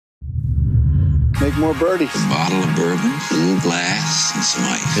make more birdies. A bottle of bourbon, a little glass, and some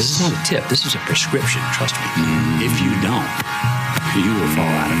ice. This is not a tip. This is a prescription. Trust me. If you don't, you will fall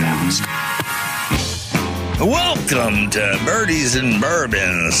out of balance. Welcome to Birdies and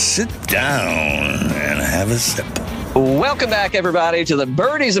Bourbon. Sit down and have a sip. Welcome back, everybody, to the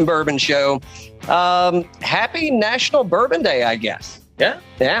Birdies and Bourbon Show. Happy National Bourbon Day, I guess. Yeah.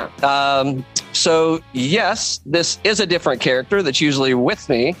 So, yes, this is a different character that's usually with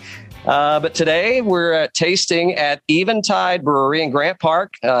me. But today we're tasting at Eventide Brewery in Grant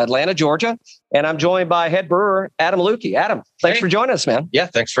Park, Atlanta, Georgia. And I'm joined by head brewer Adam Luecke. Adam, thanks for joining us, man. Yeah,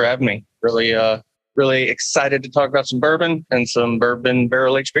 thanks for having me. Really excited to talk about some bourbon and some bourbon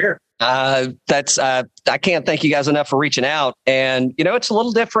barrel-aged beer. I can't thank you guys enough for reaching out. And, you know, it's a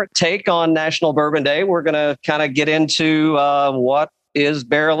little different take on National Bourbon Day. We're going to kind of get into what is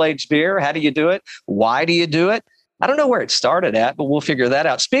barrel-aged beer? How do you do it? Why do you do it? I don't know where it started at, but we'll figure that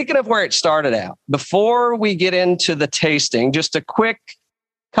out. Speaking of where it started out, before we get into the tasting, just a quick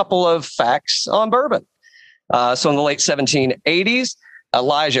couple of facts on bourbon. So in the late 1780s,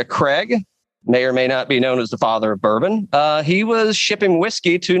 Elijah Craig, may or may not be known as the father of bourbon, he was shipping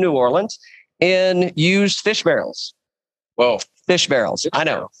whiskey to New Orleans in used fish barrels. Whoa. Fish barrels. I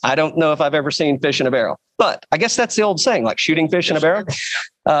know. I don't know if I've ever seen fish in a barrel, but I guess that's the old saying, like shooting fish in a barrel.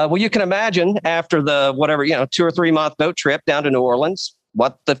 Well, you can imagine after the 2 or 3 month boat trip down to New Orleans,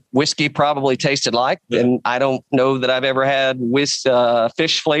 what the whiskey probably tasted like. Yeah. And I don't know that I've ever had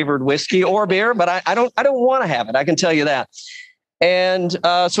fish flavored whiskey or beer, but I don't want to have it. I can tell you that. And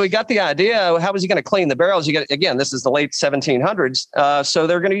so he got the idea. How was he going to clean the barrels? Again, this is the late 1700s. So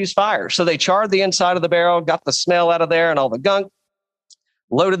they're going to use fire. So they charred the inside of the barrel, got the smell out of there and all the gunk,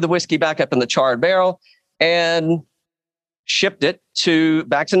 loaded the whiskey back up in the charred barrel, and shipped it to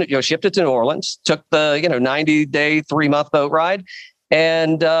New Orleans. Took the 90-day, 3-month boat ride.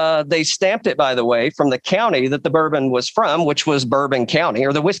 And they stamped it, by the way, from the county that the bourbon was from, which was Bourbon County,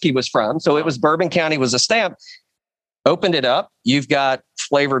 or the whiskey was from. So it was Bourbon County was a stamp. Opened it up. You've got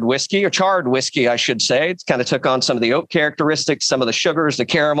flavored whiskey, or charred whiskey, I should say. It's kind of took on some of the oak characteristics, some of the sugars, the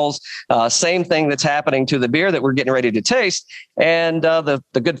caramels, same thing that's happening to the beer that we're getting ready to taste. And the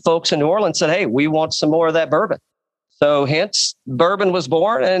good folks in New Orleans said, hey, we want some more of that bourbon. So hence bourbon was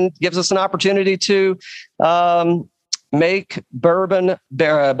born and gives us an opportunity to make bourbon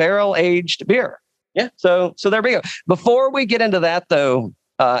barrel-aged beer. Yeah. So there we go. Before we get into that, though,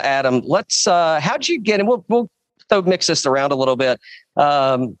 Adam, let's, how'd you get in? We'll mix this around a little bit.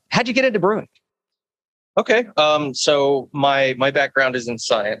 How'd you get into brewing? Okay. So my background is in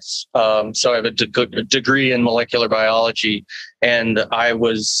science. So I have a degree in molecular biology, and I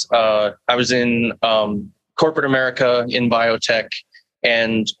was in corporate America in biotech.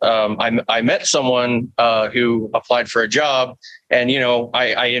 And I met someone who applied for a job, and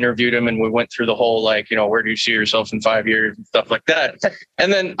I interviewed him, and we went through the whole where do you see yourself in 5 years and stuff like that.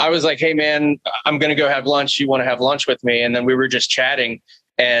 And then I was like, hey man, I'm gonna go have lunch. You want to have lunch with me? And then we were just chatting,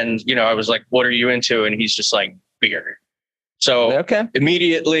 and I was like, what are you into? And he's just like, beer. So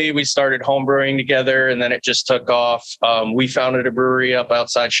immediately we started homebrewing together, and then it just took off. We founded a brewery up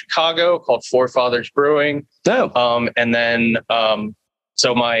outside Chicago called Forefathers Brewing. And then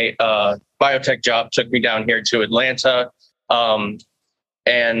so my biotech job took me down here to Atlanta.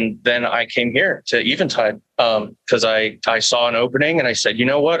 And then I came here to Eventide because I saw an opening, and I said, you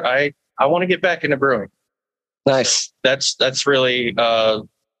know what? I want to get back into brewing. Nice. So that's really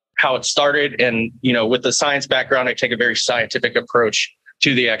how it started. And, with the science background, I take a very scientific approach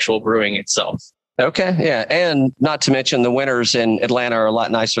to the actual brewing itself. Okay. Yeah. And not to mention the winters in Atlanta are a lot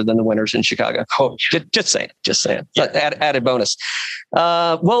nicer than the winters in Chicago. Oh, just saying. Yeah. Added bonus.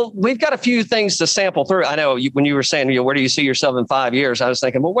 Well, we've got a few things to sample through. I know when you were saying, where do you see yourself in 5 years? I was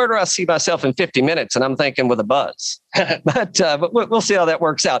thinking, well, where do I see myself in 50 minutes? And I'm thinking with a buzz, but we'll see how that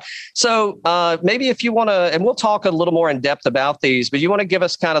works out. So maybe if you want to, and we'll talk a little more in depth about these, but you want to give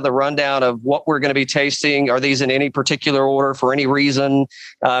us kind of the rundown of what we're going to be tasting. Are these in any particular order for any reason?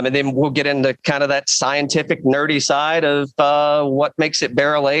 And then we'll get into kind of that scientific nerdy side of what makes it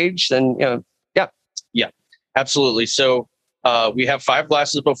barrel aged. And, Yeah, absolutely. So we have 5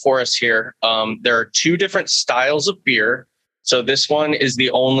 glasses before us here. There are 2 different styles of beer. So this one is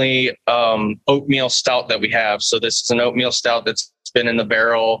the only oatmeal stout that we have. So this is an oatmeal stout that's been in the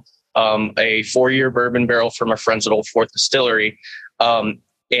barrel, a 4-year bourbon barrel from our friends at Old Fourth Distillery.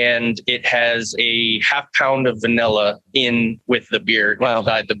 And it has a half pound of vanilla in with the beer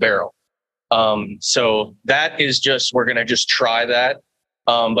inside the barrel. So that is just, we're going to just try that.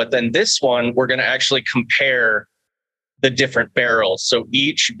 But then this one, we're going to actually compare the different barrels. So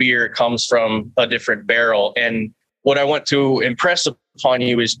each beer comes from a different barrel. And what I want to impress upon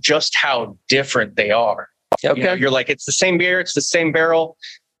you is just how different they are. Okay. You know, you're like, it's the same beer, it's the same barrel.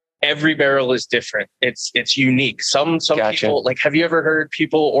 Every barrel is different. It's unique. Some Gotcha. people, like, have you ever heard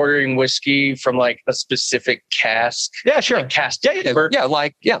people ordering whiskey from like a specific cask? Yeah, sure. Like cask.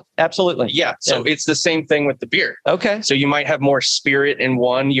 Yeah, absolutely. Yeah. So it's the same thing with the beer. Okay. So you might have more spirit in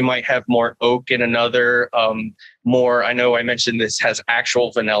one, you might have more oak in another, more, I know I mentioned this has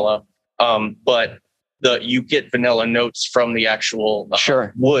actual vanilla, but you get vanilla notes from the actual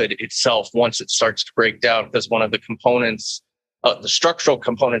Sure. wood itself once it starts to break down, because one of the components, the structural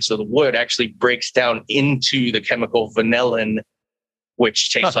components of the wood actually breaks down into the chemical vanillin,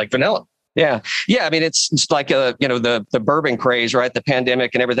 which tastes like vanilla. Yeah. Yeah. I mean, it's like the bourbon craze, right? The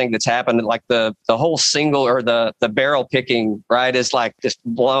pandemic and everything that's happened, like the whole single or the barrel picking, right, is like just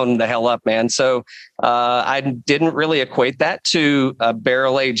blown the hell up, man. So I didn't really equate that to a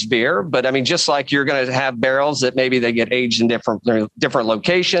barrel aged beer, but I mean, just like you're going to have barrels that maybe they get aged in different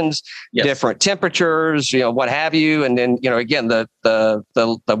locations, Yes. different temperatures, what have you. And then, again, the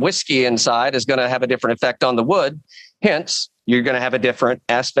whiskey inside is going to have a different effect on the wood. Hence, you're going to have a different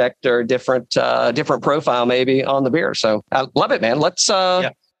aspect or different profile maybe on the beer. So I love it, man. Let's.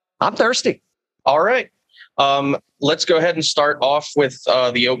 I'm thirsty. All right. Let's go ahead and start off with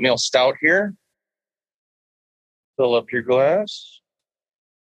the oatmeal stout here. Fill up your glass.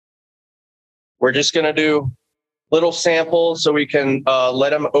 We're just going to do little samples so we can let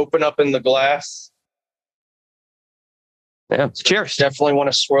them open up in the glass. Yeah. Cheers. Definitely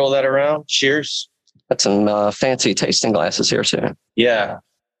want to swirl that around. Cheers. Got some fancy tasting glasses here too. Yeah.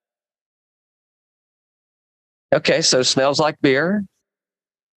 Okay, so smells like beer.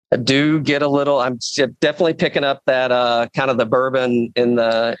 I do get a little. I'm definitely picking up that kind of the bourbon in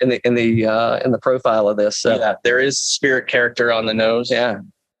the profile of this. So. Yeah, there is spirit character on the nose. Yeah.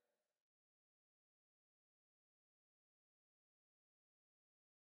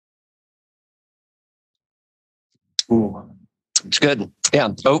 Ooh, it's good. Yeah,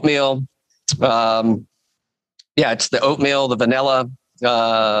 oatmeal. It's the oatmeal, the vanilla.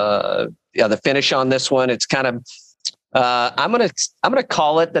 The finish on this one. It's kind of. I'm gonna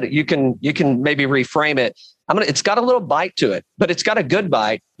call it that. You can maybe reframe it. It's got a little bite to it, but it's got a good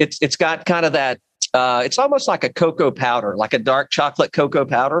bite. It's got kind of that. It's almost like a cocoa powder, like a dark chocolate cocoa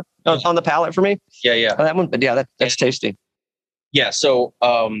powder on the palate for me. Yeah. That one, but yeah, that's tasty. Yeah. So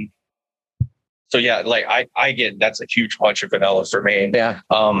yeah, like I get, that's a huge punch of vanilla for me. Yeah.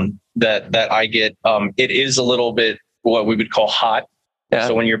 That I get, it is a little bit what we would call hot. Yeah.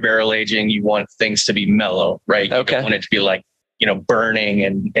 So when you're barrel aging, you want things to be mellow, right? You Okay. don't want it to be like, burning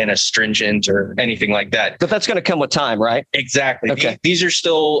and astringent or anything like that. But that's going to come with time, right? Exactly. Okay. These are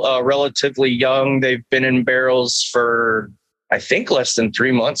still relatively young. They've been in barrels for, I think, less than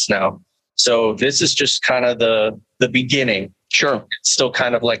 3 months now. So this is just kind of the beginning. Sure. It's still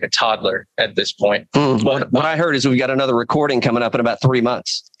kind of like a toddler at this point. What I heard is we got another recording coming up in about 3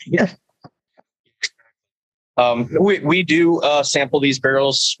 months. Yeah. We do sample these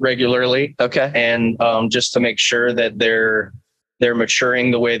barrels regularly. Okay. And just to make sure that they're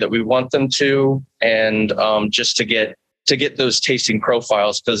maturing the way that we want them to, and just to get those tasting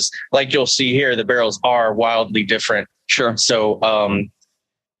profiles, because like you'll see here, the barrels are wildly different. Sure. So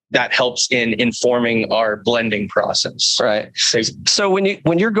that helps in informing our blending process. Right. So when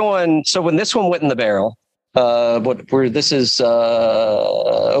this one went in the barrel, this is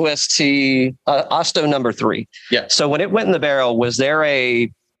OST Osto number 3. Yeah. So when it went in the barrel, was there a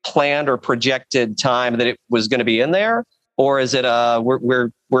planned or projected time that it was going to be in there, or is it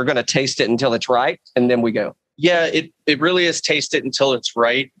we're going to taste it until it's right and then we go? Yeah, it really is taste it until it's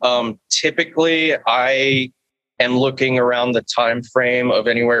right. Typically, I am looking around the time frame of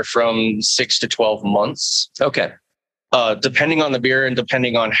anywhere from 6 to 12 months. Okay. Depending on the beer and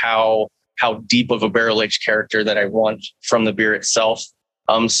depending on how deep of a barrel aged character that I want from the beer itself.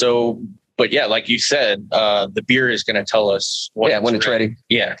 But yeah, like you said, the beer is going to tell us when it's ready.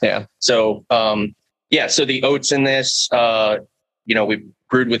 Yeah. Yeah. So, so the oats in this, we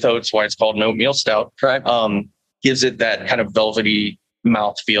brewed with oats, why it's called an oatmeal stout. Right. Gives it that kind of velvety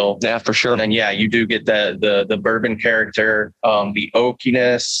mouthfeel. Yeah, for sure. And then, you do get the bourbon character, the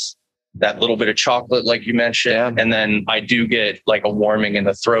oakiness, that little bit of chocolate, like you mentioned. Yeah. And then I do get like a warming in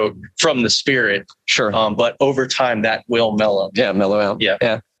the throat from the spirit. Sure. But over time that will mellow. Yeah, mellow out. Yeah.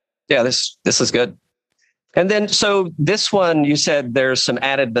 Yeah. Yeah. This is good. And then, so this one, you said there's some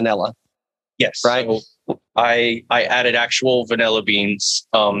added vanilla. Yes. Right. So I added actual vanilla beans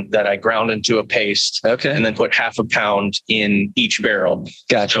that I ground into a paste. Okay. And then put half a pound in each barrel.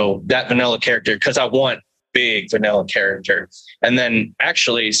 Gotcha. So that vanilla character, because I want big vanilla character. And then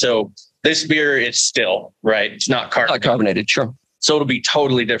actually, so This beer, it's still, right? It's not carbonated. Not carbonated, sure. So it'll be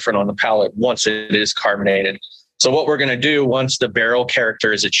totally different on the palate once it is carbonated. So what we're going to do once the barrel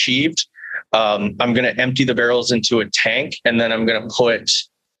character is achieved, I'm going to empty the barrels into a tank, and then I'm going to put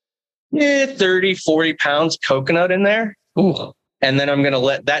 30, 40 pounds coconut in there. Ooh. And then I'm going to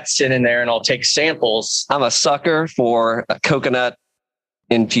let that sit in there, and I'll take samples. I'm a sucker for a coconut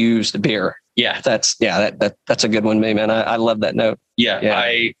infused beer. Yeah. That's a good one, man. I love that note. Yeah.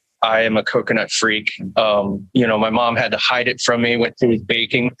 I am a coconut freak. My mom had to hide it from me when she was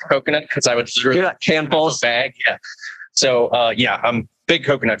baking coconut because I would throw You're not handfuls. bag. Yeah. So, I'm a big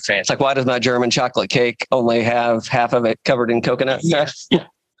coconut fan. It's like, why does my German chocolate cake only have half of it covered in coconut? Yeah.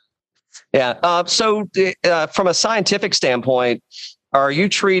 Yeah. So from a scientific standpoint, are you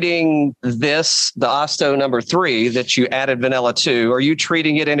treating this, the Osto number 3 that you added vanilla to, are you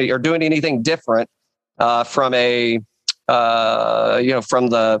treating it or doing anything different from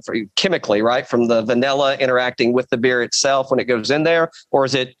chemically, right? From the vanilla interacting with the beer itself when it goes in there? Or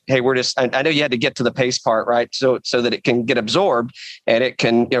is it, hey, I know you had to get to the paste part, right? So that it can get absorbed and it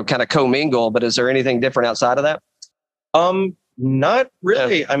can, kind of commingle, but is there anything different outside of that? Not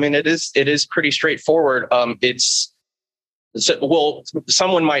really. I mean, it is pretty straightforward.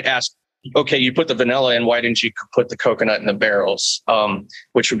 Someone might ask, okay, you put the vanilla in, why didn't you put the coconut in the barrels?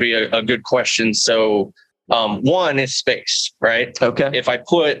 Which would be a good question. So, one is space, right? Okay. If I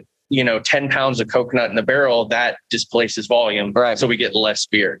put, 10 pounds of coconut in the barrel, that displaces volume. Right. So we get less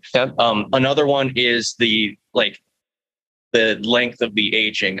beer. Yep. Another one is the length of the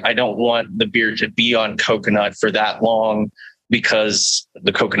aging. I don't want the beer to be on coconut for that long, because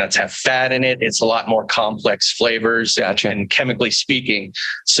the coconuts have fat in it. It's a lot more complex flavors. Gotcha. And chemically speaking.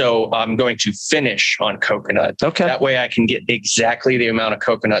 So I'm going to finish on coconut. Okay. That way I can get exactly the amount of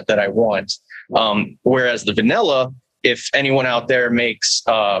coconut that I want. Whereas the vanilla, if anyone out there makes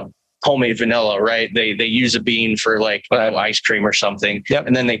homemade vanilla, right? They use a bean for ice cream or something. Yep.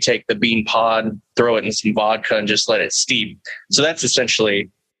 And then they take the bean pod, throw it in some vodka, and just let it steep. So that's essentially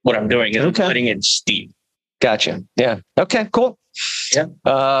what I'm doing, is letting it steep. Gotcha. Yeah. Okay, cool. Yeah.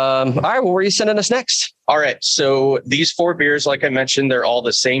 All right. Well, where are you sending us next? All right. So these 4 beers, like I mentioned, they're all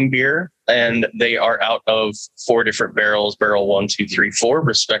the same beer, and they are out of 4 different barrels, barrel 1, 2, 3, 4,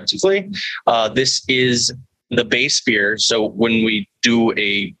 respectively. This is the base beer. So when we do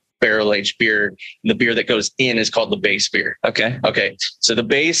a barrel aged beer, the beer that goes in is called the base beer. Okay. So the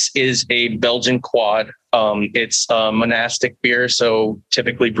base is a Belgian quad. It's a monastic beer. So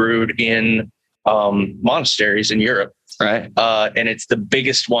typically brewed in monasteries in Europe. Right. And it's the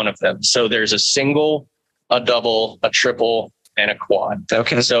biggest one of them. So there's a single, a double, a triple, and a quad.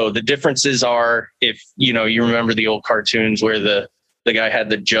 Okay. So the differences are, if you remember the old cartoons where the guy had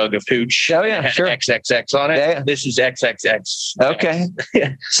the jug of hooch. Oh yeah, sure. XXX on it. Yeah. This is XXX. Okay.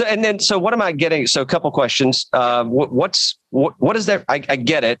 So what am I getting? So a couple questions. What is that? I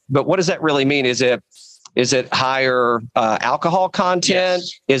get it, but what does that really mean? Is it higher alcohol content?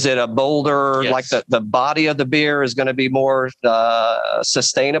 Yes. Is it a bolder, Yes. like the body of the beer is going to be more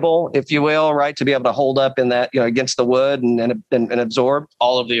sustainable, if you will, right? To be able to hold up in that, against the wood and absorb?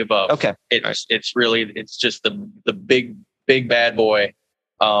 All of the above. Okay. It's just the big bad boy.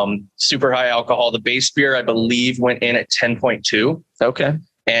 Super high alcohol. The base beer, I believe, went in at 10.2. Okay.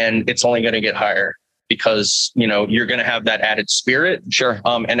 And it's only going to get higher, because, you're going to have that added spirit. Sure.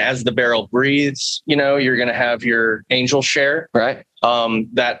 And as the barrel breathes, you're going to have your angel share. Right.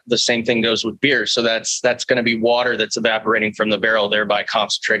 That the same thing goes with beer. So that's going to be water that's evaporating from the barrel, thereby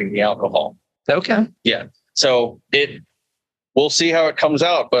concentrating the alcohol. Okay. Yeah. So we'll see how it comes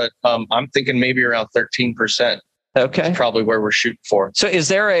out, but I'm thinking maybe around 13%. Okay. Probably where we're shooting for. So is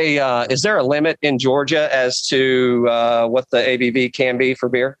there a limit in Georgia as to what the ABV can be for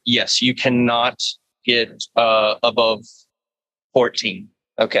beer? Yes, you cannot get above 14.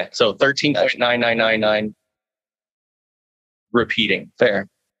 Okay. So 13.9999 repeating. Fair.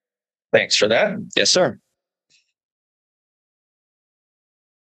 Thanks for that. Yes, sir.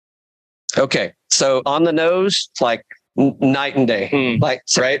 Okay. So on the nose, it's like night and day. Like,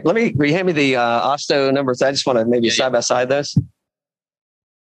 so, right. Let me hand me the Osto numbers. I just want to maybe side by side this.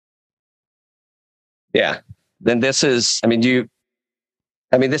 Yeah. Then this is,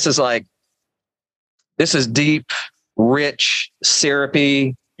 this is deep, rich,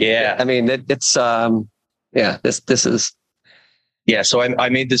 syrupy. Yeah. I mean, it's this is. Yeah. So I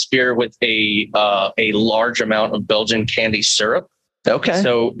made this beer with a large amount of Belgian candy syrup. Okay.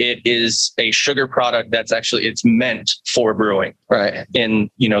 So it is a sugar product that's it's meant for brewing, right?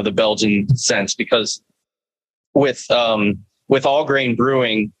 In, the Belgian sense, because with all grain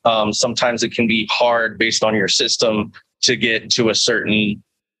brewing, sometimes it can be hard based on your system to get to a certain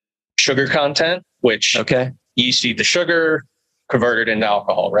sugar content, which Okay. yeast eat the sugar, convert it into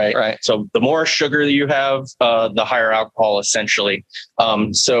alcohol, right? Right. So the more sugar you have, the higher alcohol essentially.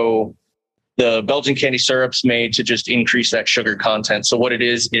 So the Belgian candy syrup's made to just increase that sugar content. So what it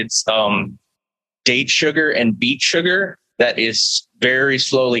is, it's date sugar and beet sugar that is very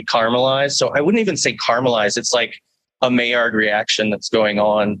slowly caramelized. So I wouldn't even say caramelized. It's like a Maillard reaction that's going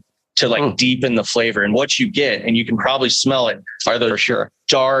on to like deepen the flavor. And what you get, and you can probably smell it, are those For sure.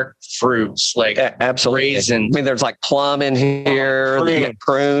 dark fruits like Absolutely. raisins. I mean, there's like plum in here, you get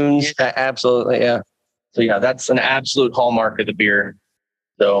prunes. Absolutely. Yeah. So yeah, that's an absolute hallmark of the beer.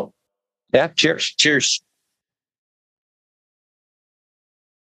 So Yeah. Cheers. cheers.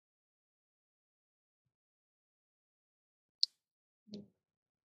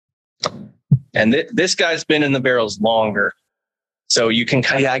 And this guy's been in the barrels longer. So you can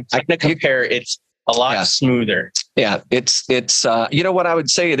kind of compare. It's a lot smoother. Yeah. It's you know what I would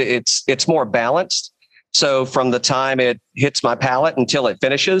say? It's more balanced. So from the time it hits my palate until it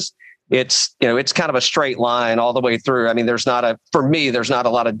finishes, it's kind of a straight line all the way through. I mean, for me, there's not a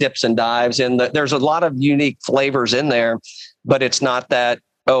lot of dips and dives there's a lot of unique flavors in there, but it's not that,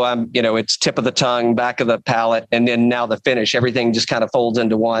 it's tip of the tongue, back of the palate, and then now the finish, everything just kind of folds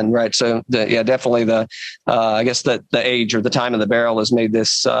into one, right? So definitely I guess the age or the time of the barrel has made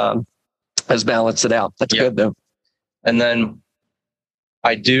this, has balanced it out. That's good though. And then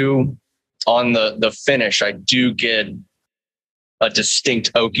I do, on the finish, I do get a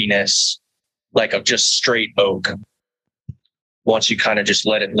distinct oakiness, like of just straight oak, once you kind of just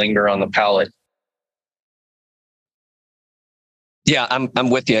let it linger on the palate. Yeah,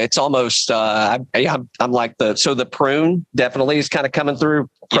 I'm with you. It's almost I'm like the prune definitely is kind of coming through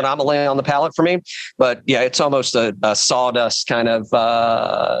predominantly on the palate for me, but yeah, it's almost a sawdust kind of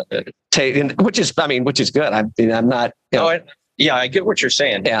which is good. I'm not. I get what you're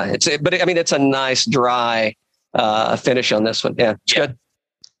saying. Yeah, it's a nice dry finish on this one. Yeah, it's good.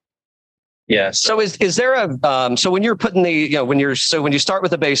 Yeah. So is there a so when you're putting when you start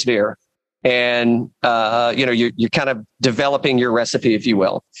with a base beer, and you're kind of developing your recipe, if you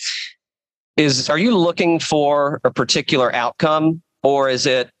will, are you looking for a particular outcome, or is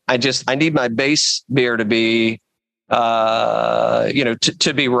it I need my base beer to be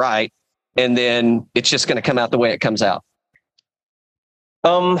to be right, and then it's just going to come out the way it comes out?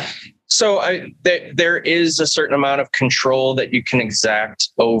 So there is a certain amount of control that you can exact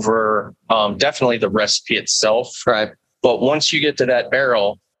over definitely the recipe itself, right? But once you get to that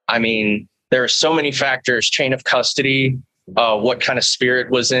barrel, I mean, there are so many factors: chain of custody, what kind of spirit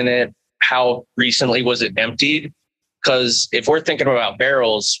was in it, how recently was it emptied? Because if we're thinking about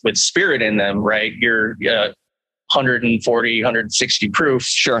barrels with spirit in them, right, you're 140, 160 proof.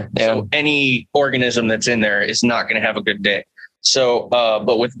 Sure. Yeah. So any organism that's in there is not going to have a good day. So,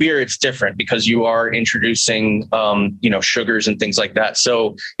 but with beer, it's different because you are introducing, sugars and things like that.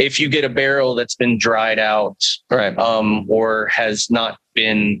 So if you get a barrel that's been dried out, right, or has not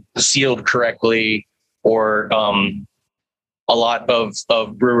been sealed correctly, or a lot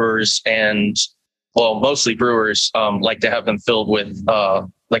of brewers mostly brewers like to have them filled with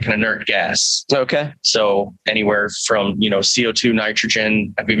like an inert gas. Okay. So anywhere from CO2,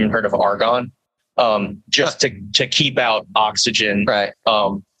 nitrogen. I've even heard of argon. Just to keep out oxygen. Right.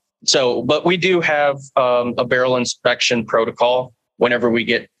 But we do have a barrel inspection protocol whenever we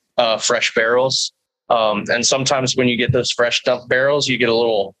get fresh barrels. And sometimes when you get those fresh dumped barrels, you get a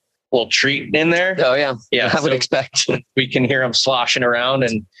little treat in there. Oh yeah. Yeah. I would expect. We can hear them sloshing around,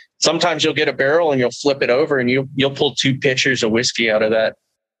 and sometimes you'll get a barrel and you'll flip it over and you'll pull 2 pitchers of whiskey out of that.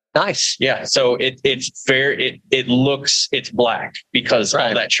 Nice. Yeah. So it's black because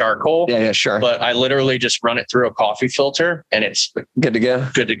of that charcoal. Yeah, sure. But I literally just run it through a coffee filter and it's good to go.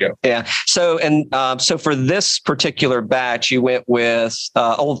 Good to go. Yeah. So, so for this particular batch, you went with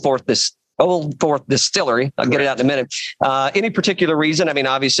Old Fourth Distillery. I'll get it out in a minute. Any particular reason? I mean,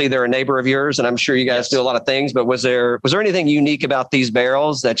 obviously they're a neighbor of yours, and I'm sure you guys do a lot of things, but was there anything unique about these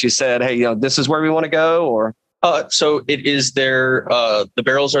barrels that you said, hey, this is where we want to go? Or so it is the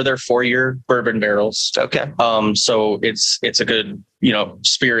barrels are their 4-year bourbon barrels. Okay. So it's a good,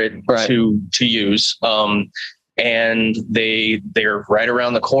 spirit right. to use. And they're right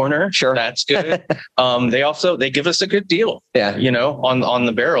around the corner. Sure. That's good. They give us a good deal. Yeah. On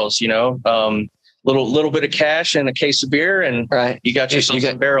the barrels, little bit of cash and a case of beer, and right. you got yourself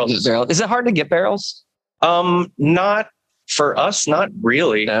some barrels. Is it hard to get barrels? Not for us, not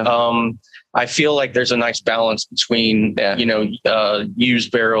really. No. I feel like there's a nice balance between,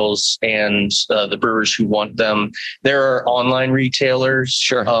 used barrels and the brewers who want them. There are online retailers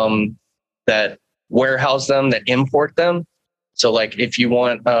sure. That warehouse them, that import them. So like if you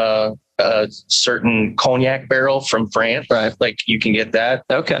want a certain cognac barrel from France, Right. like you can get that.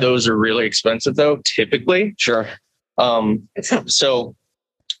 Okay. Those are really expensive though, typically. Sure. So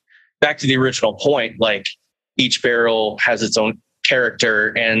back to the original point, like each barrel has its own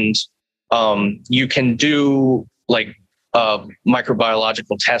character, and you can do like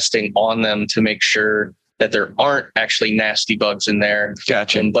microbiological testing on them to make sure that there aren't actually nasty bugs in there.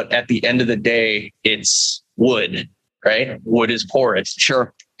 Gotcha. But at the end of the day, it's wood, right? Wood is porous.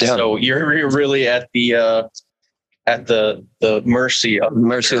 Sure. Yeah. So you're really at the mercy of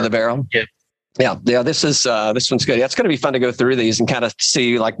the barrel. Yeah. Yeah. This one's good. Yeah, it's going to be fun to go through these and kind of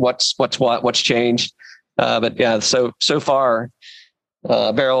see like what's changed. But yeah, so far,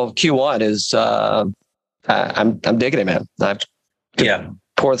 barrel Q1 is I'm digging it, man. I could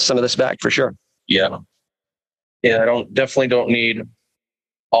pour some of this back for sure. Yeah. I definitely don't need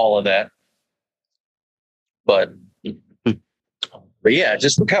all of that, but yeah,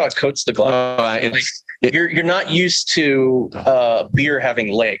 just look how it coats the glass. You're not used to beer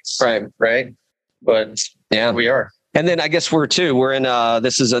having legs, right? But yeah, we are. And then I guess we're in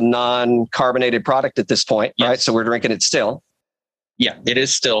this is a non-carbonated product at this point, right? So we're drinking it still. Yeah, it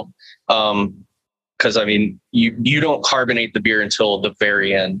is still. Because I mean, you don't carbonate the beer until the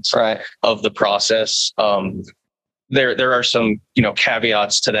very end of the process. There are some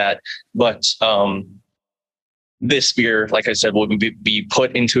caveats to that, but this beer, like I said, will be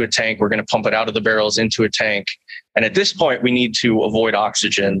put into a tank. We're going to pump it out of the barrels into a tank, and at this point, we need to avoid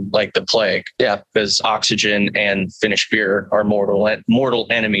oxygen like the plague. Yeah, because oxygen and finished beer are mortal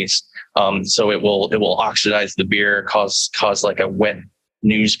enemies. So it will oxidize the beer, cause like a wet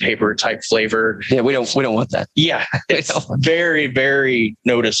newspaper type flavor. Yeah, we don't want that. Yeah, it's very, very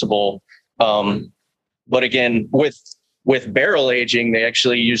noticeable. But again, with barrel aging, they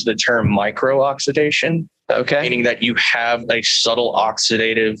actually use the term micro oxidation. Okay. Meaning that you have a subtle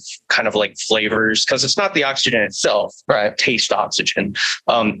oxidative kind of like flavors, because it's not the oxygen itself, right? Taste oxygen.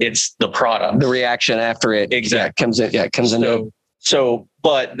 It's the product. The reaction after it comes in. Yeah, it comes in. So,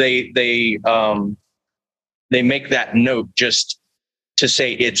 but they make that note just to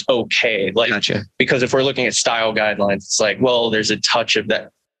say it's okay. Like, gotcha. Because if we're looking at style guidelines, it's like, well, there's a touch of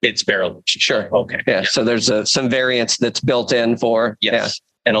that. It's barrel. Sure. Okay. Yeah. So there's some variance that's built in for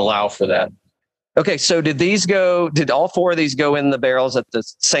and allow for that. Okay, so did all four of these go in the barrels at the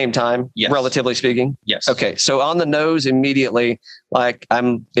same time, relatively speaking? Yes. Okay, so on the nose immediately, like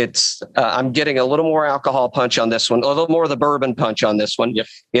I'm getting a little more alcohol punch on this one, a little more of the bourbon punch on this one. Yep.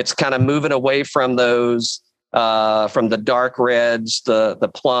 It's kind of moving away from those, from the dark reds,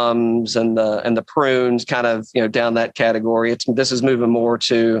 the plums and the prunes, kind of, down that category. This is moving more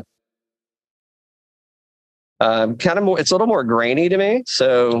to kind of more, it's a little more grainy to me.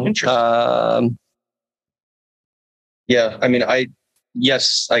 So, yeah, I mean, I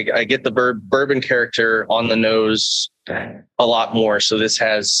get the bourbon character on the nose a lot more. So this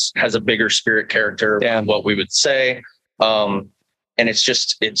has a bigger spirit character, what we would say. And it's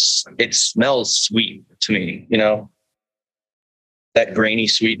just, it smells sweet to me, that grainy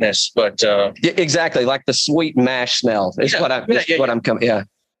sweetness, but, exactly. Like the sweet mash smell is what I'm coming. Yeah.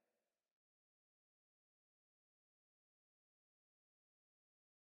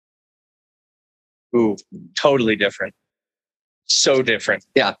 Ooh, totally different. So different.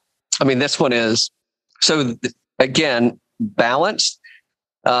 Yeah. I mean, this one is again, balanced.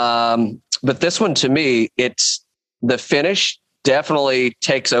 But this one to me, it's the finish definitely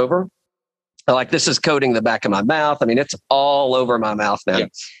takes over. Like this is coating the back of my mouth. I mean, it's all over my mouth now.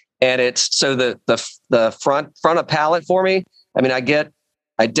 Yes. And it's so the front of palate for me. I mean,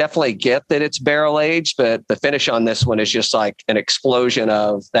 I definitely get that it's barrel aged, but the finish on this one is just like an explosion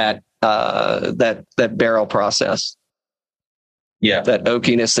of that barrel process. Yeah. That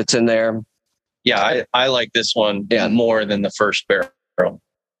oakiness that's in there. Yeah. I like this one more than the first barrel.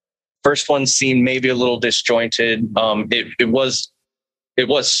 First one seemed maybe a little disjointed. It was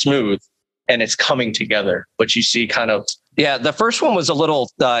smooth and it's coming together, but you see kind of. Yeah. The first one was a little,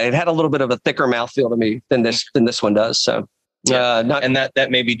 it had a little bit of a thicker mouthfeel to me than this one does. So and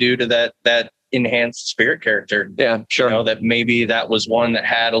that may be due to that enhanced spirit character. Yeah, sure. That maybe that was one that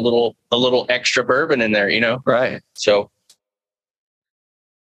had a little extra bourbon in there, Right. So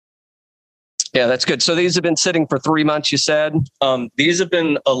yeah, that's good. So these have been sitting for 3 months, you said? These have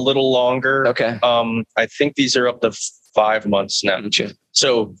been a little longer. Okay. I think these are up to 5 months now. Gotcha.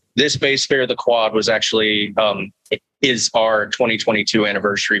 So this base beer, the Quad, was actually is our 2022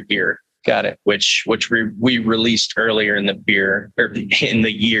 anniversary beer. Got it. Which we released earlier in the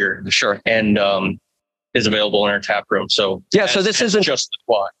year. Sure. And is available in our tap room. So yeah. So this isn't just the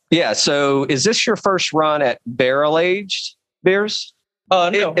Quad. Yeah. So is this your first run at barrel aged? beers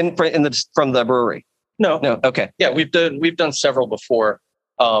No, from the brewery? no. No. Okay. Yeah, we've done several before.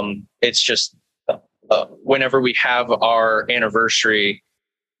 It's just whenever we have our anniversary,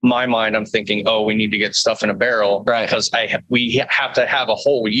 my mind, I'm thinking, oh, we need to get stuff in a barrel, Right. Because we have to have a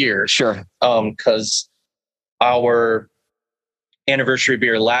whole year. Sure. Because our anniversary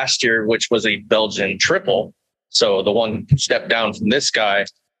beer last year, which was a Belgian triple, so the one step down from this guy,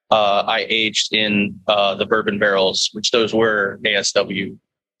 I aged in the bourbon barrels, which those were ASW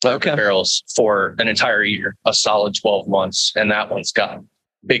barrels for an entire year, a solid 12 months, and that one's got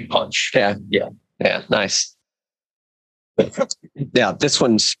big punch. Yeah. Yeah. Yeah. Nice. Yeah. This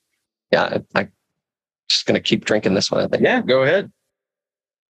one's. Yeah. I'm just gonna keep drinking this one, I think. Yeah. Go ahead.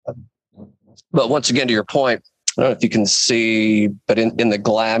 But once again, to your point, I don't know if you can see, but in the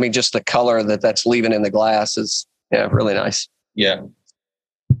glass, I mean, just the color that's leaving in the glass is, really nice. Yeah.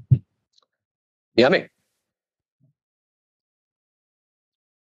 Yummy.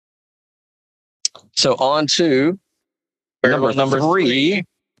 So on to Barrel number three.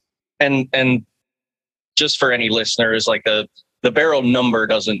 And just for any listeners, like the barrel number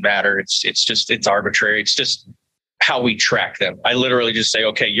doesn't matter. It's arbitrary. It's just how we track them. I literally just say,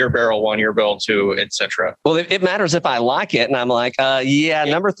 okay, your barrel 1, your barrel 2, etc. Well, it matters if I like it, and I'm like,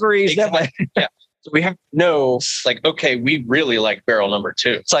 number 3 is exactly. Yeah. So we have to know, like, okay, we really like barrel number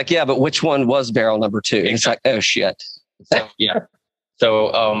 2. It's like, yeah, but which one was barrel number 2? Exactly. It's like, oh shit. So, yeah.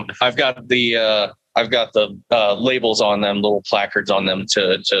 So I've got the labels on them, little placards on them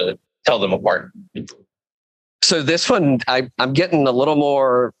to tell them apart. So this one, I'm getting a little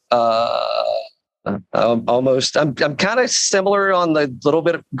more. Almost, I'm kind of similar on the little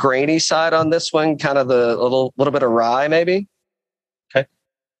bit of grainy side on this one, kind of the little bit of rye, maybe. Okay.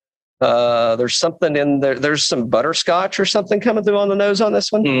 There's something in there. There's some butterscotch or something coming through on the nose on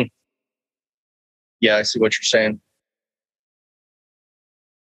this one. Mm. Yeah, I see what you're saying.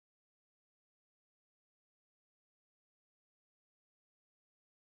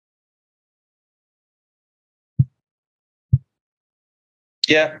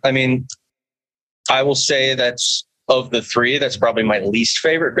 Yeah, I mean, I will say that's of the 3, that's probably my least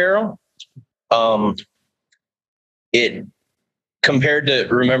favorite barrel. It compared to,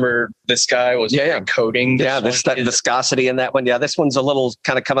 remember, this guy was coating. Yeah, that viscosity in that one. Yeah, this one's a little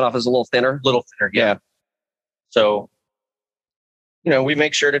kind of coming off as a little thinner. Yeah. So, we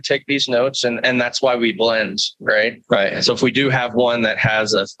make sure to take these notes, and that's why we blend, right? Right. So if we do have one that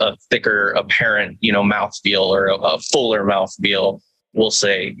has a thicker apparent, mouthfeel or a fuller mouthfeel, we'll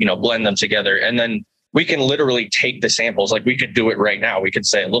say, blend them together. And then we can literally take the samples. Like we could do it right now. We could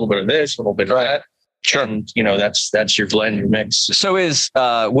say a little bit of this, a little bit of that. Sure. And, that's your blend, your mix. So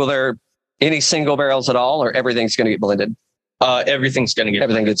will there any single barrels at all, or everything's going to get blended? Everything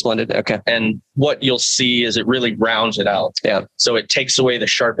gets blended. Okay. And what you'll see is it really rounds it out. Yeah. So it takes away the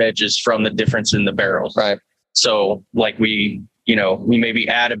sharp edges from the difference in the barrels. Right. So like we maybe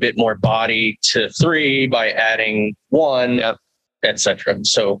add a bit more body to 3 by adding 1, etc.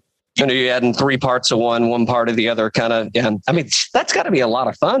 So you're adding 3 parts of one part of the other, kind of. Yeah. I mean, that's got to be a lot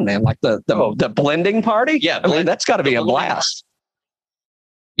of fun, man. Like the blending party. Yeah. I mean, that's got to be a blast.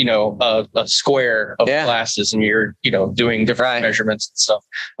 A square of glasses, and you're, doing different measurements and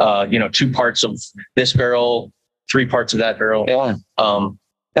stuff. 2 parts of this barrel, 3 parts of that barrel. Yeah.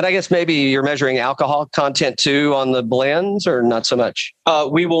 And I guess maybe you're measuring alcohol content too on the blends, or not so much?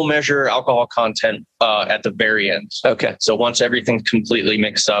 We will measure alcohol content at the very end. Okay. So once everything's completely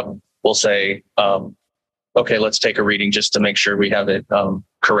mixed up, we'll say, okay, let's take a reading just to make sure we have it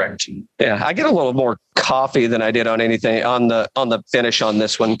correct. Yeah, I get a little more coffee than I did on anything on the finish on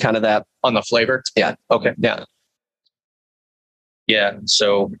this one. Kind of that on the flavor. Yeah. Okay. Yeah. Yeah.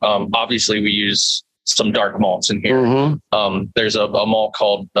 So obviously we use some dark malts in here. Mm-hmm. There's a malt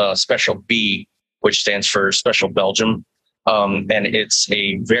called Special B, which stands for Special Belgium. And it's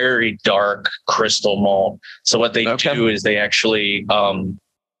a very dark crystal malt. So what they do is they actually,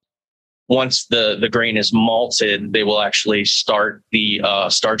 once the grain is malted, they will actually start the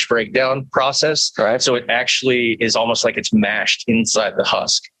starch breakdown process. Right. So it actually is almost like it's mashed inside the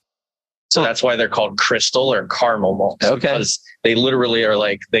husk. So that's why they're called crystal or caramel malts. Okay. Because they literally are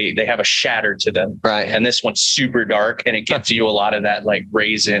like, they have a shatter to them. Right. And this one's super dark, and it gives you a lot of that like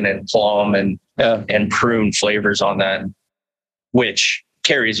raisin and plum and prune flavors on that, which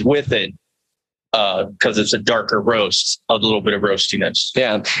carries with it, because it's a darker roast, a little bit of roastiness.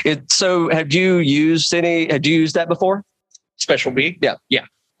 Yeah. So have you used that before? Special B? Yeah. Yeah.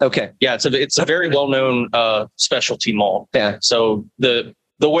 Okay. Yeah. It's a very well-known specialty malt. Yeah. So the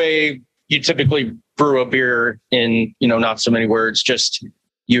way you typically brew a beer in, not so many words, just,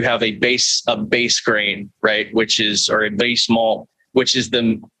 you have a base grain, right? Or a base malt, which is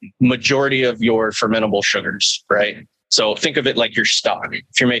the majority of your fermentable sugars, right? So think of it like your stock.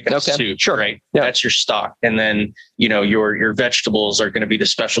 If you're making a soup, sure. right? Yeah. That's your stock. And then, your vegetables are going to be the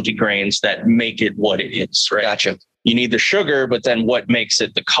specialty grains that make it what it is, right? Gotcha. You need the sugar, but then what makes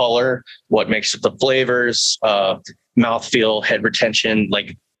it the color, what makes it the flavors, mouthfeel, head retention,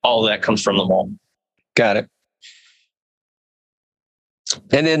 like all of that comes from the malt. Got it.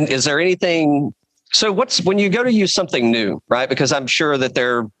 And then is there anything, so when you go to use something new, right? Because I'm sure that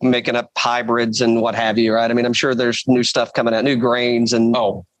they're making up hybrids and what have you, right? I mean, I'm sure there's new stuff coming out, new grains and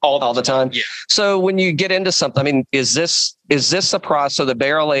all the time. Yeah. So when you get into something, I mean, is this a process, so the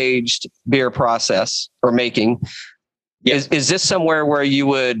barrel aged beer process or making, is this somewhere where you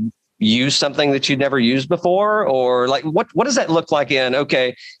would use something that you'd never used before? Or like, what does that look like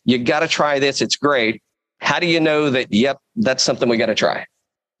okay, you got to try this. It's great. How do you know that, yep, that's something we got to try?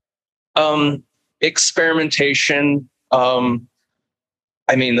 Experimentation. I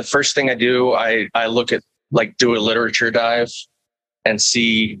mean, the first thing I do, I look at, like, do a literature dive and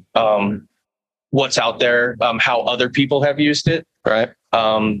see what's out there, how other people have used it. Right.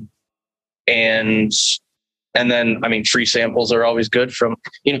 And then, I mean, free samples are always good from,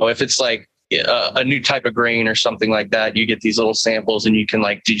 if it's like a new type of grain or something like that, you get these little samples and you can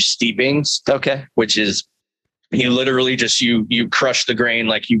like do steepings. Okay. Which is, you literally just, you crush the grain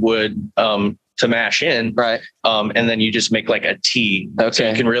like you would to mash in. Right. And then you just make like a tea. Okay. So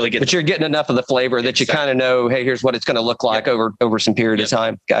you can really but you're getting enough of the flavor that you kind of know, hey, here's what it's going to look like over some period of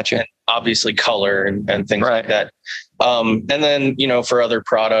time. Gotcha. And obviously color and things like that. And then, for other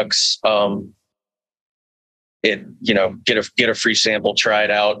products, get a free sample, try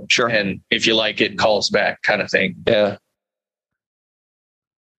it out. Sure. And if you like it, call us back, kind of thing. Yeah.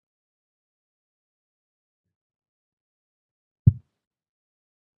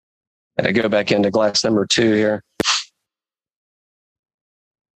 And I go back into glass number 2 here.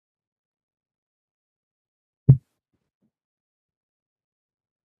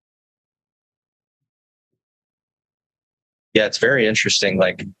 Yeah, it's very interesting.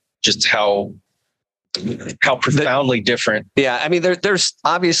 Like just how profoundly different. Yeah, I mean, there's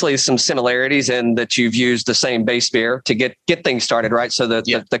obviously some similarities in that you've used the same base beer to get things started, right? So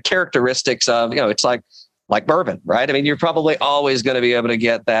the characteristics of, it's like bourbon, right? I mean, you're probably always going to be able to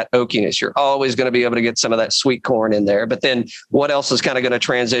get that oakiness. You're always going to be able to get some of that sweet corn in there. But then what else is kind of going to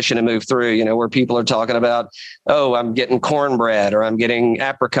transition and move through, where people are talking about, oh, I'm getting cornbread or I'm getting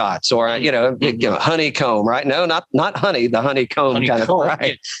apricots or, honeycomb, right? No, not honey, the honeycomb kind of,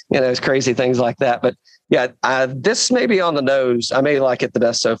 right? It's crazy things like that. But yeah, this may be on the nose. I may like it the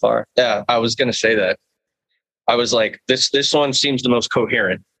best so far. Yeah, I was going to say that. I was like, this one seems the most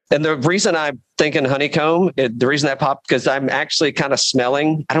coherent. And the reason I'm thinking honeycomb, the reason that popped, because I'm actually kind of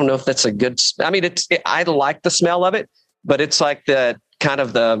smelling. I don't know if that's a good. I mean, I like the smell of it, but it's like the kind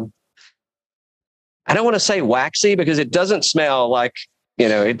of the. I don't want to say waxy because it doesn't smell like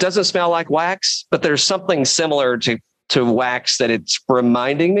it doesn't smell like wax, but there's something similar to wax that it's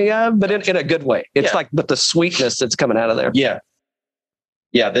reminding me of, but in a good way. It's but the sweetness that's coming out of there. Yeah.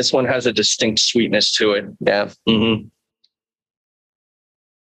 Yeah, this one has a distinct sweetness to it. Yeah. Mm-hmm.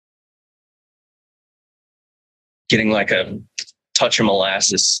 Getting like a touch of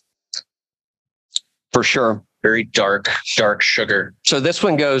molasses. For sure. Very dark sugar. So this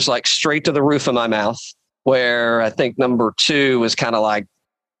one goes like straight to the roof of my mouth, where I think number 2 was kind of like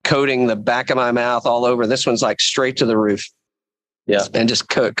coating the back of my mouth all over. This one's like straight to the roof. Yeah. And just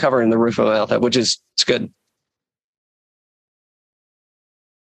covering the roof of my mouth, which is, it's good.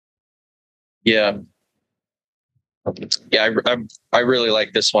 Yeah. Yeah, I really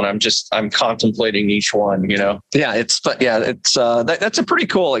like this one. I'm contemplating each one, Yeah, it's that's a pretty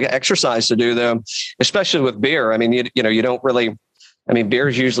cool exercise to do though, especially with beer. I mean, you don't really, I mean, beer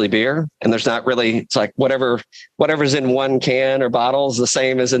is usually beer, and there's not really, it's like whatever's in one can or bottle is the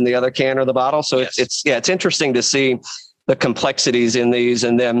same as in the other can or the bottle. So it's interesting to see the complexities in these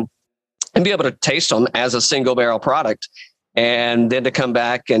and be able to taste them as a single barrel product, and then to come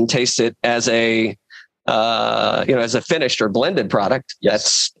back and taste it as a as a finished or blended product.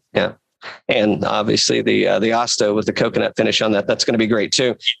 Yes. And obviously the Asto with the coconut finish on that, that's going to be great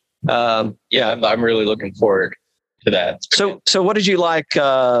too. I'm really looking forward to that. So what did you like?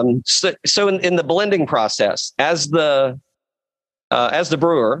 So in the blending process, as the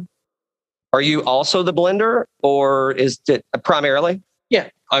brewer, are you also the blender, or is it primarily? Yeah.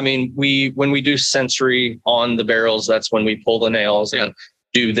 I mean, when we do sensory on the barrels, that's when we pull the nails and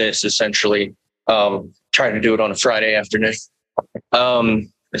do this essentially. Try to do it on a Friday afternoon.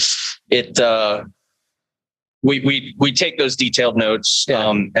 we take those detailed notes,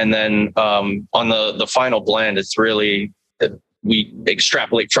 and then on the final blend, it's really we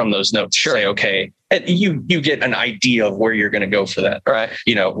extrapolate from those notes. Sure. Say, okay, and you get an idea of where you're going to go for that. Right.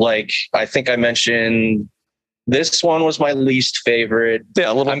 Like I think I mentioned, this one was my least favorite.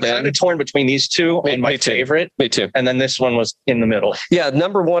 Yeah, a little I'm bit. kind of torn between these two and my favorite. Me too. And then this one was in the middle. Yeah,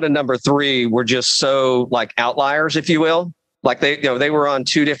 number 1 and number 3 were just so like outliers, if you will. Like they were on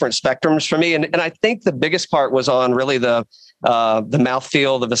 2 different spectrums for me, and I think the biggest part was on really the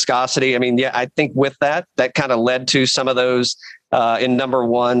mouthfeel, the viscosity. I mean, yeah, I think with that kind of led to some of those in number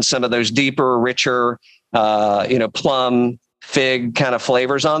 1, some of those deeper, richer, plum, fig kind of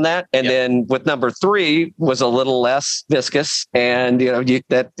flavors on that. And then with number 3 was a little less viscous, and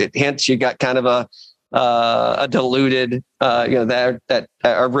hence you got kind of a diluted, that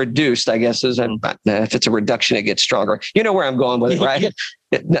reduced, I guess, is if it's a reduction, it gets stronger. You know where I'm going with it, right?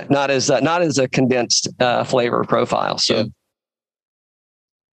 Not as a condensed flavor profile. So,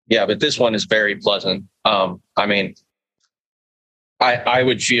 yeah, but this one is very pleasant. I mean, I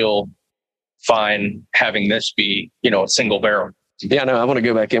would feel fine having this be, a single barrel. Yeah, no, I want to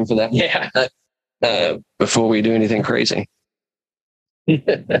go back in for that. Yeah. Before we do anything crazy.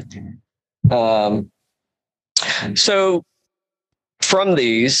 So from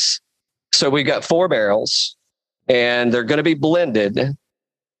these, we got 4 barrels, and they're going to be blended.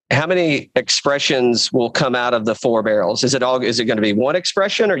 How many expressions will come out of the 4 barrels? Is it going to be one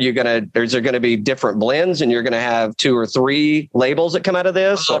expression, or is there going to be different blends, and you're going to have 2 or 3 labels that come out of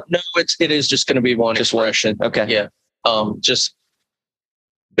this? No, it is just going to be one expression. Okay. Yeah. Just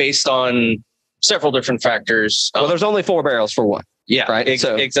based on several different factors. Well, there's only 4 barrels for one. Yeah, right.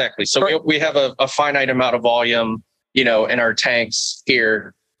 Exactly. So we have a finite amount of volume, in our tanks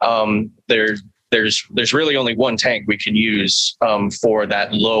here. There's really only one tank we can use for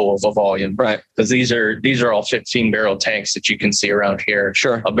that low of a volume, right? Because these are all 15 barrel tanks that you can see around here.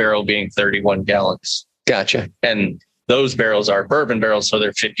 Sure. A barrel being 31 gallons. Gotcha. And those barrels are bourbon barrels, so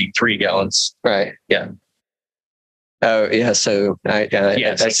they're 53 gallons. Right. Yeah. Oh yeah. So I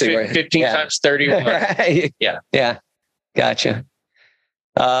see 15 times 31. Right. Yeah. Yeah. Gotcha.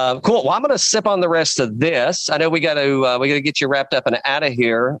 Cool. Well, I'm going to sip on the rest of this. I know we got to get you wrapped up and out of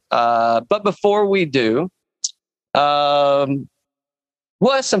here. But before we do, we'll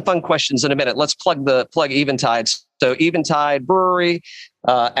ask some fun questions in a minute. Let's plug Eventide. So Eventide Brewery,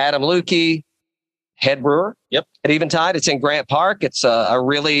 Adam Lukey, head brewer. Yep. At Eventide, it's in Grant Park. It's a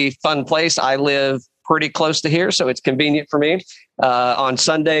really fun place. I live pretty close to here, so it's convenient for me. On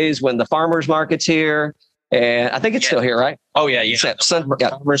Sundays when the farmers market's here. And I think it's still here, right? Oh, yeah.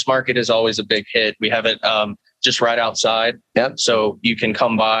 Farmers market is always a big hit. We have it just right outside. Yep. So you can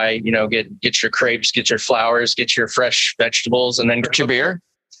come by, get your crepes, get your flowers, get your fresh vegetables, and then get your beer.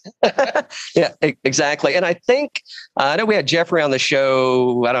 Yeah, exactly. And I think, I know we had Jeffrey on the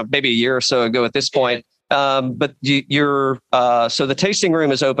show, maybe a year or so ago at this point. But so the tasting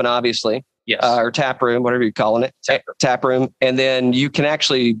room is open, obviously. Yes. Or tap room, whatever you're calling it. Tap room. And then you can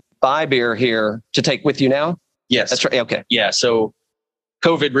actually buy beer here to take with you now? Yes. That's right. Okay. Yeah. So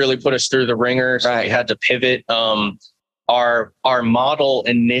COVID really put us through the ringer. So we had to pivot. Our model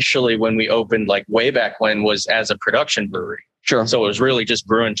initially when we opened, like way back when, was as a production brewery. Sure. So it was really just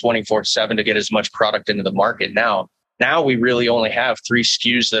brewing 24/7 to get as much product into the market. Now we really only have 3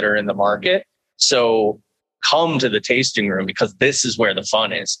 SKUs that are in the market. So come to the tasting room, because this is where the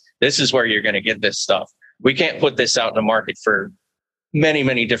fun is. This is where you're going to get this stuff. We can't put this out in the market for many,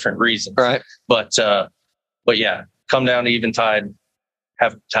 many different reasons. Right. But yeah, come down to Eventide,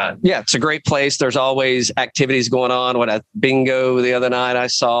 have time. Yeah, it's a great place. There's always activities going on. What a bingo the other night I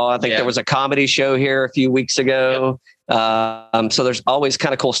saw. I think there was a comedy show here a few weeks ago. Yep. So there's always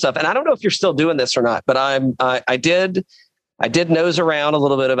kind of cool stuff. And I don't know if you're still doing this or not, but I did nose around a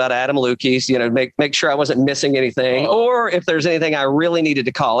little bit about Adam Lukey's, make sure I wasn't missing anything, or if there's anything I really needed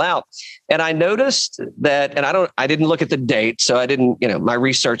to call out. And I noticed that, and I didn't look at the date, so I didn't, my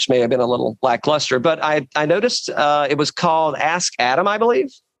research may have been a little lackluster, but I noticed it was called Ask Adam, I believe.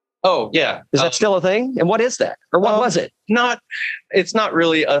 Oh, yeah. Is that still a thing? And what is that? Or what was it? It's not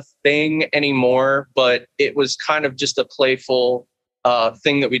really a thing anymore, but it was kind of just a playful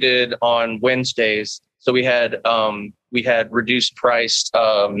thing that we did on Wednesdays. So we had reduced priced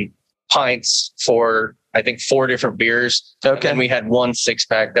pints for, I think, 4 different beers. Okay. And we had 1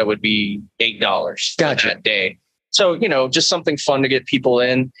 6-pack that would be $8 that day. So, just something fun to get people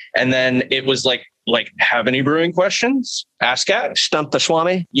in. And then it was like have any brewing questions? Ask Adam. Stump the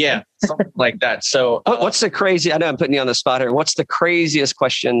Swami? Yeah, something like that. So what's the crazy, I know I'm putting you on the spot here. What's the craziest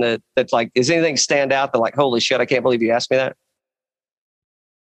question that's like, is anything stand out that like, holy shit, I can't believe you asked me that?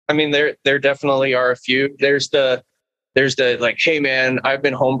 I mean, there definitely are a few. There's the like, hey man, I've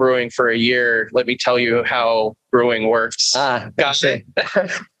been homebrewing for a year. Let me tell you how brewing works. Got it.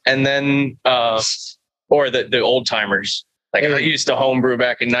 And then, or the old timers. Like I used to homebrew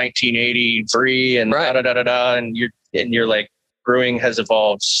back in 1983 and and you're like, brewing has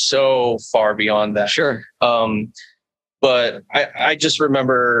evolved so far beyond that. Sure. But I just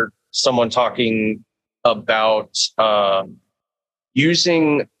remember someone talking about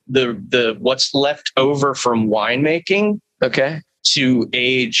using the what's left over from winemaking to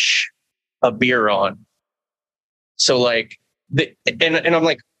age a beer on. So like and I'm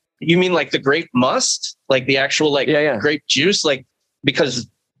like, you mean like the grape must, like the actual grape juice, like because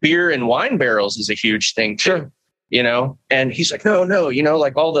beer in wine barrels is a huge thing too. Sure. You know, and he's like, no, you know,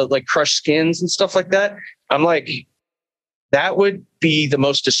 like all the like crushed skins and stuff like that. I'm like, that would be the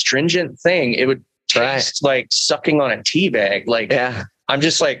most astringent thing. It would taste like sucking on a tea bag. Like, I'm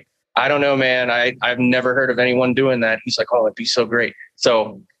just like, I don't know, man. I've never heard of anyone doing that. He's like, oh, it'd be so great.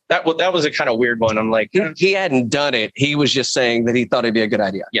 So that was a kind of weird one. I'm like, he hadn't done it. He was just saying that he thought it'd be a good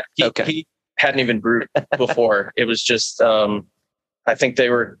idea. Yeah. He hadn't even brewed before. It was just, I think they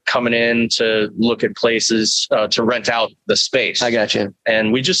were coming in to look at places to rent out the space. I got you.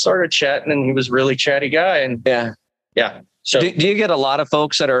 And we just started chatting, and he was a really chatty guy. And yeah. So do you get a lot of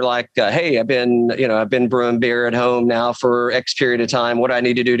folks that are like, hey, I've been brewing beer at home now for X period of time. What do I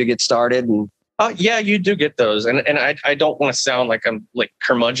need to do to get started? And yeah, you do get those. And I don't want to sound like I'm like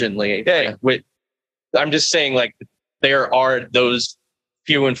curmudgeonly. Yeah. Like, I'm just saying, like, there are those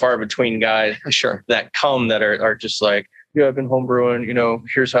few and far between guys that come that are just like, yeah, I've been homebrewing, you know,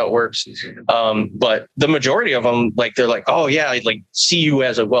 here's how it works. But the majority of them, like, they're like, oh yeah, I like see you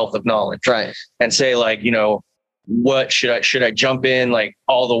as a wealth of knowledge. Right. And say like, you know, what should I jump in like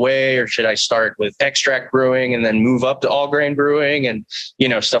all the way, or should I start with extract brewing and then move up to all grain brewing and, you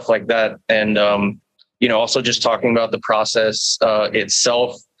know, stuff like that. And, you know, also just talking about the process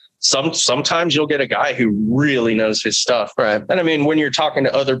itself. Sometimes you'll get a guy who really knows his stuff. Right. And I mean, when you're talking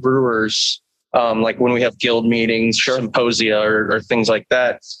to other brewers, like when we have guild meetings, symposia or things like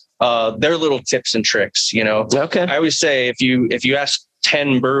that, they're little tips and tricks, you know. Okay. I always say if you ask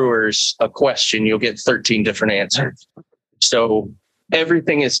 10 brewers a question, you'll get 13 different answers. So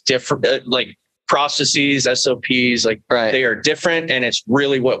everything is different, like processes, SOPs, like they are different, and it's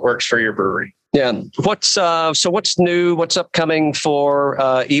really what works for your brewery. Yeah. What's new? What's upcoming for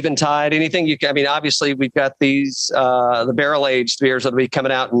Eventide? Anything I mean, obviously we've got these the barrel aged beers that'll be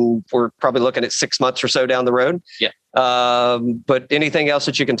coming out, and we're probably looking at 6 months or so down the road. Yeah. But anything else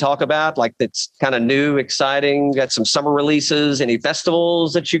that you can talk about, like that's kind of new, exciting? Got some summer releases? Any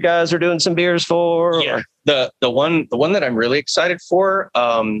festivals that you guys are doing some beers for? Yeah. The one that I'm really excited for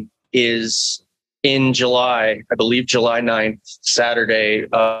is in July, I believe July 9th, Saturday,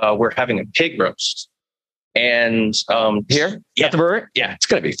 we're having a pig roast. And here at the brewery? Yeah, it's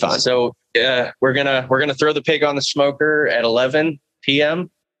gonna be fun. So we're gonna throw the pig on the smoker at 11 p.m.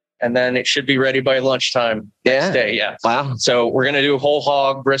 and then it should be ready by lunchtime next day. Yeah. Wow. So we're gonna do whole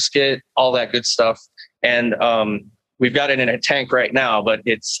hog, brisket, all that good stuff. And we've got it in a tank right now, but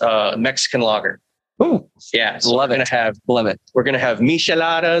it's Mexican lager. Ooh, yeah. So love it. Love it. We're going to have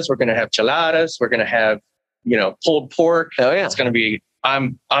micheladas. We're going to have cheladas. We're going to have, you know, pulled pork. Oh yeah. It's going to be,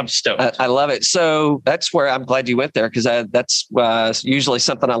 I'm stoked. I love it. So that's where I'm glad you went there, because that's usually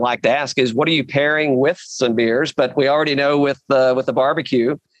something I like to ask is, what are you pairing with some beers? But we already know with the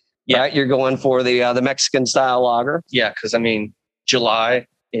barbecue, right? You're going for the Mexican style lager. Yeah. Because I mean, July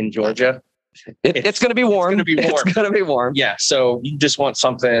in Georgia, it's going to be warm. It's going to be warm. Yeah. So you just want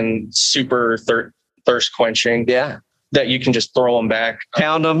something super thirst quenching. Yeah. That you can just throw them back,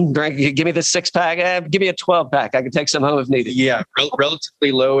 pound them, drink. Give me the 6-pack. Give me a 12-pack. I can take some home if needed. Yeah,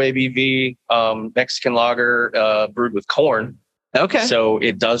 relatively low ABV Mexican lager brewed with corn. Okay, so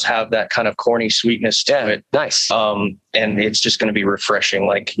it does have that kind of corny sweetness to it. Nice. And it's just going to be refreshing,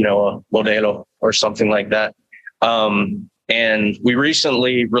 like, you know, a Modelo or something like that. And we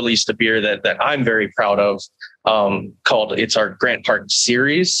recently released a beer that I'm very proud of, called, it's our Grant Park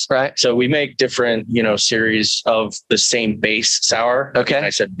series. Right. So we make different, you know, series of the same base sour. Okay. And I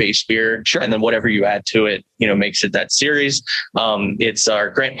said base beer. Sure. And then whatever you add to it, you know, makes it that series. It's our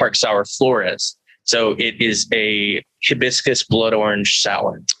Grant Park Sour Flores. So it is a hibiscus blood orange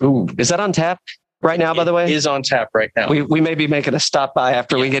sour. Ooh, is that on tap right now, by the way? It is on tap right now. We may be making a stop by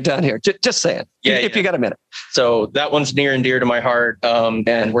after we get done here. Just saying. If you got a minute. So that one's near and dear to my heart.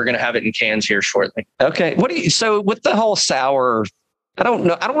 And we're going to have it in cans here shortly. Okay. So with the whole sour, I don't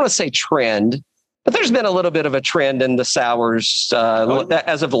know. I don't want to say trend, but there's been a little bit of a trend in the sours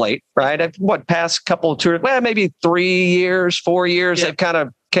as of late, right? Past couple, maybe 3 years, 4 years, they've kind of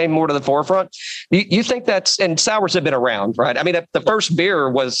came more to the forefront. You think and sours have been around, right? I mean, the first beer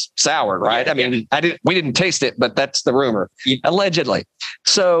was sour, right? I mean, we didn't taste it, but that's the rumor, allegedly.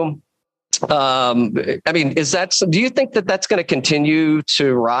 So, I mean, do you think that that's going to continue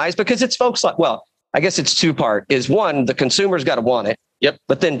to rise? Because it's folks like, well, I guess it's two-part. Is one, the consumer's got to want it. Yep.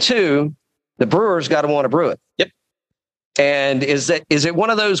 But then two, the brewer's got to want to brew it. Yep. And is it one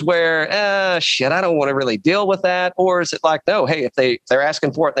of those where, I don't want to really deal with that? Or is it like, no, hey, if they're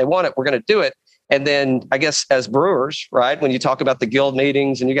asking for it, they want it, we're going to do it. And then I guess as brewers, right, when you talk about the guild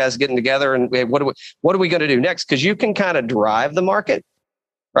meetings and you guys getting together and hey, what are we going to do next? Because you can kind of drive the market,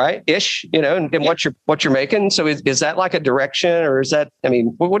 right? Ish, and what you're making. So is that like a direction, or is that, I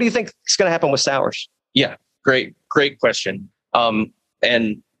mean, what do you think is going to happen with sours? Yeah, great question.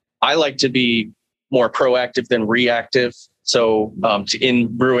 And I like to be more proactive than reactive. So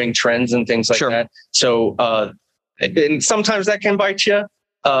in brewing trends and things like that. So and sometimes that can bite you.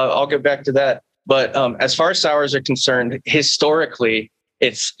 I'll get back to that. But as far as sours are concerned, historically,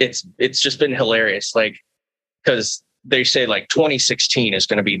 it's just been hilarious. Like, because they say like 2016 is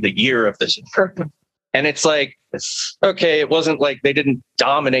going to be the year of this. And it's like, okay, it wasn't like they didn't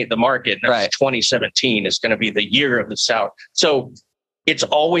dominate the market. Right. 2017 is going to be the year of the sour. So it's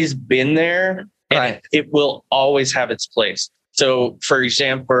always been there, and right. It will always have its place. So for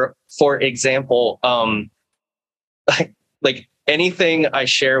example, like anything I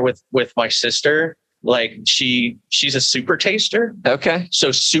share with my sister, like she's a super taster. Okay.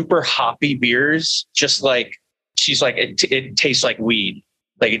 So super hoppy beers, just like, she's like, it tastes like weed.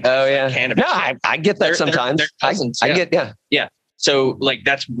 Like, oh yeah, like cannabis. No, I get that sometimes. They're cousins. I get, yeah. So like,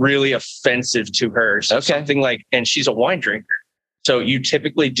 that's really offensive to her. So something like, and she's a wine drinker. So you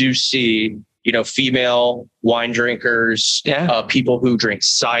typically do see, female wine drinkers, people who drink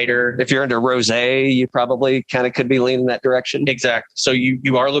cider. If you're into rosé, you probably kind of could be leaning that direction. Exactly. So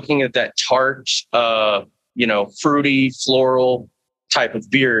you are looking at that tart, fruity, floral type of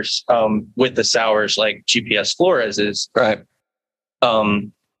beers with the sours like GPS Flores is. Right.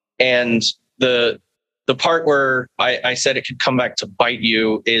 And the part where I said it could come back to bite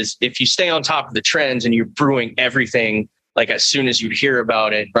you is if you stay on top of the trends and you're brewing everything, like as soon as you hear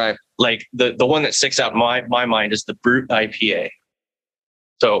about it, right? Like the one that sticks out in my mind is the Brut IPA.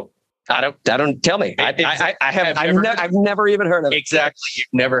 So I don't tell me. I've never even heard of it. Exactly. You've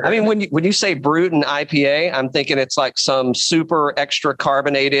never heard I mean, when you say Brut and IPA, I'm thinking it's like some super extra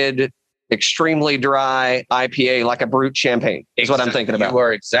carbonated, extremely dry IPA, like a Brut champagne is what I'm thinking about. You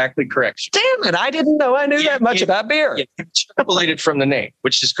are exactly correct. Damn it. I didn't know I knew that much about beer. You extrapolated from the name,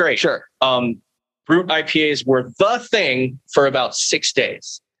 which is great. Sure. Brut IPAs were the thing for about 6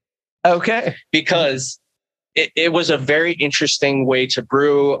 days. Okay. Because it was a very interesting way to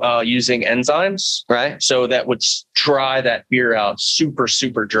brew using enzymes. Right. So that would dry that beer out super,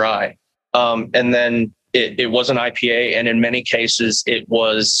 super dry. And then it was an IPA. And in many cases, it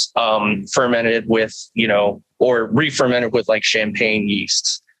was fermented with, or re-fermented with like champagne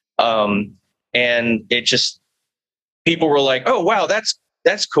yeasts. And it just, people were like, oh, wow,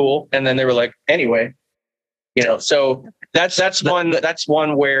 that's cool. And then they were like, anyway, so that's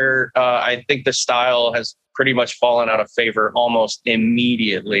one where I think the style has pretty much fallen out of favor almost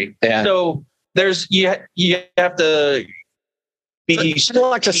immediately. Yeah. So you have to be still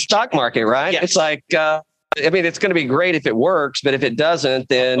like the stock market, right? Yes. It's like, it's going to be great if it works, but if it doesn't,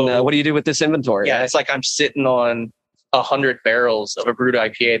 then what do you do with this inventory? Yeah. Right? It's like I'm sitting on 100 barrels of a Brut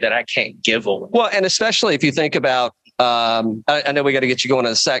IPA that I can't give away. Well, and especially if you think about, I know we got to get you going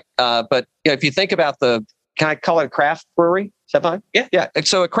in a sec, but if you think about can I call it a craft brewery? Is that fine? Yeah. Yeah.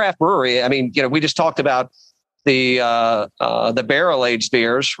 So a craft brewery, we just talked about the barrel aged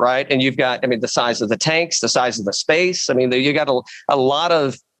beers, right? And you've got, the size of the tanks, the size of the space. You got a lot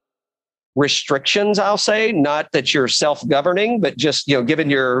of restrictions, I'll say, not that you're self-governing, but just, given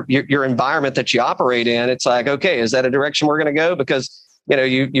your environment that you operate in, it's like, okay, is that a direction we're going to go? Because,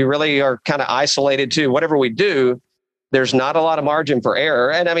 you really are kind of isolated to whatever we do. There's not a lot of margin for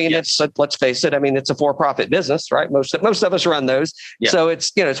error. And let's face it. It's a for-profit business, right? Most of us run those. Yeah. So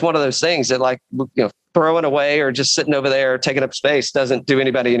it's one of those things that throwing away or just sitting over there, taking up space doesn't do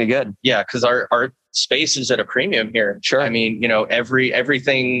anybody any good. Yeah. Cause our space is at a premium here. Sure.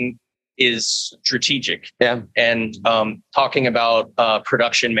 Everything is strategic. Yeah. And, talking about,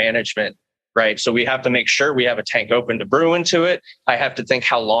 production management, right? So we have to make sure we have a tank open to brew into it. I have to think,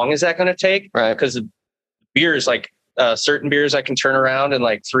 how long is that going to take? Right. Because beers, like, certain beers I can turn around in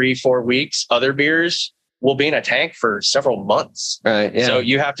like 3-4 weeks. Other beers will be in a tank for several months. Right. Yeah. So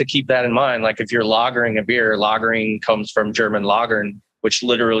you have to keep that in mind. Like if you're lagering a beer, lagering comes from German lagern, which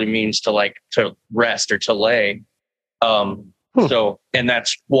literally means to rest or to lay. So, and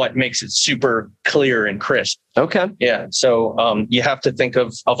that's what makes it super clear and crisp. Okay. Yeah. So you have to think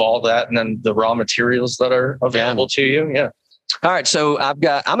of all that, and then the raw materials that are available to you. Yeah. All right. So I'm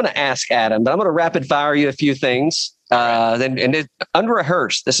going to ask Adam, but I'm going to rapid fire you a few things. Then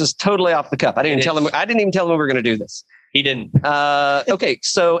unrehearsed. This is totally off the cuff. I didn't even tell him we were going to do this. He didn't. Okay.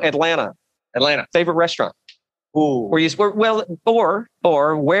 So Atlanta, favorite restaurant. Ooh.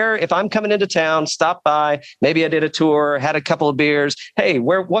 Or where, if I'm coming into town, stop by, maybe I did a tour, had a couple of beers. Hey,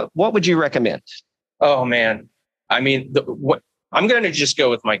 what would you recommend? Oh man. I mean, I'm going to just go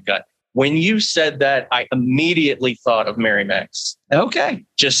with my gut. When you said that, I immediately thought of Mary Mac's. Okay.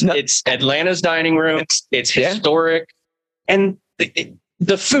 It's Atlanta's dining room. It's historic. And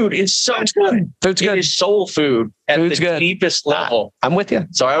the food is so good. Food's good. It is soul food at Food's the good. deepest level. I'm with you.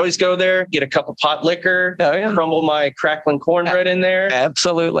 So I always go there, get a cup of pot liquor, crumble my crackling cornbread in there.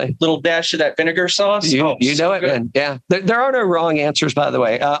 Absolutely. Little dash of that vinegar sauce. You know it, man. Yeah. There are no wrong answers, by the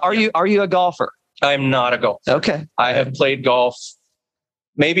way. Are you a golfer? I'm not a golfer. Okay. I have played golf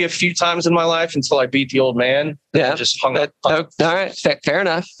maybe a few times in my life until I beat the old man. Yeah. Just hung up. All right. Fair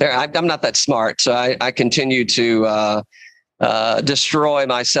enough. I'm not that smart. So I continue to destroy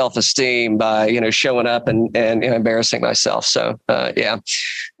my self-esteem by, showing up and embarrassing myself. So,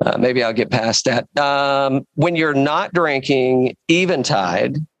 maybe I'll get past that. When you're not drinking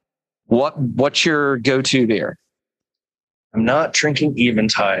Eventide, what's your go-to beer? I'm not drinking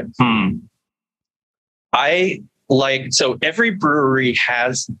Eventide. So every brewery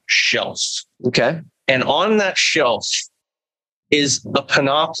has shelves. Okay. And on that shelf is a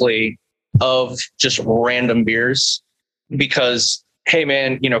panoply of just random beers. Because, hey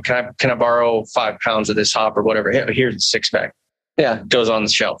man, can I borrow 5 pounds of this hop or whatever? Here's a 6-pack. Yeah, goes on the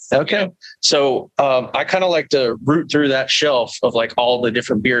shelf. Okay. So I kind of like to root through that shelf of like all the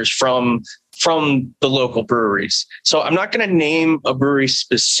different beers from the local breweries. So I'm not going to name a brewery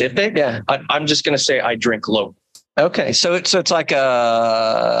specific. Yeah. I'm just going to say I drink local. Okay. So it's like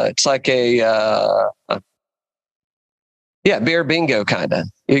a beer bingo kind of.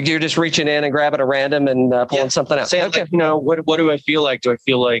 You're just reaching in and grabbing a random and pulling something out. Saying, okay. Like, what do I feel like? Do I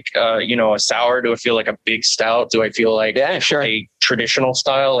feel like a sour? Do I feel like a big stout? Do I feel like a traditional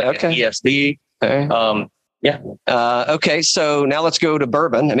style, like an ESB? Okay. Okay. So now let's go to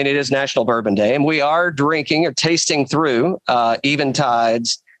bourbon. I mean, it is National Bourbon Day, and we are drinking or tasting through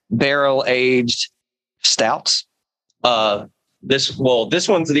Eventide's barrel-aged stouts. This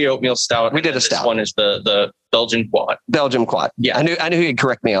one's the oatmeal stout. We did a stout. This one is the Belgian quad. Belgian quad. Yeah, I knew he'd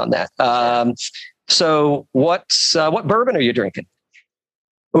correct me on that. So what bourbon are you drinking?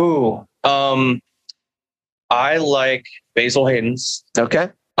 Ooh, I like Basil Hayden's. Okay.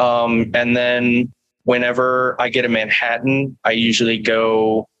 And then whenever I get a Manhattan, I usually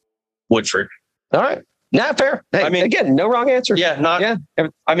go Woodford. All right. Not fair. Hey, I mean, again, no wrong answer. Yeah.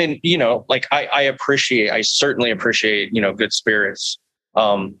 I mean, I certainly appreciate, good spirits.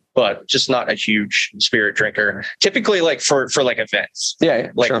 But just not a huge spirit drinker. Typically, like for like events,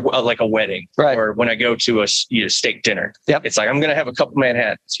 like a wedding, right? Or when I go to a steak dinner, it's like I'm gonna have a couple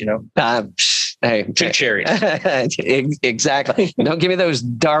Manhattans, Hey, two cherries. Exactly. Don't give me those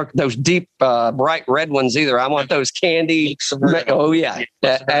deep, bright red ones either. I want those candy. Oh yeah,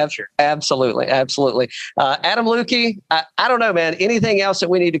 absolutely. Adam Lukey, I don't know, man. Anything else that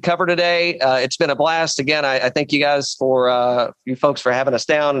we need to cover today? It's been a blast. Again, I thank you guys you folks for having us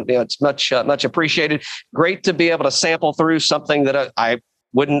down. It's much appreciated. Great to be able to sample through something that I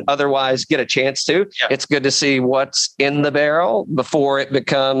wouldn't otherwise get a chance to. Yeah. It's good to see what's in the barrel before it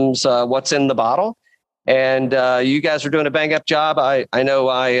becomes what's in the bottle. And you guys are doing a bang up job. I know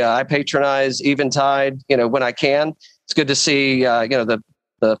I patronize Eventide, when I can. It's good to see, the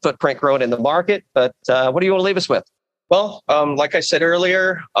footprint growing in the market. But what do you want to leave us with? Well, like I said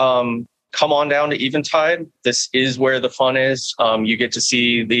earlier, come on down to Eventide. This is where the fun is. You get to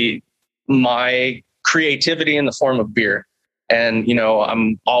see my creativity in the form of beer. And,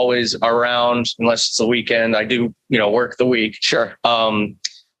 I'm always around unless it's a weekend. I do, work the week. Sure. Come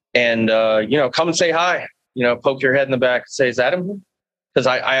and say hi, poke your head in the back and say, is that him? Because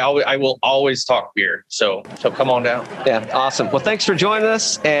I will always talk beer. So come on down. Yeah. Awesome. Well, thanks for joining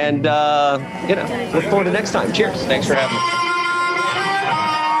us, and, look forward to next time. Cheers. Thanks for having me.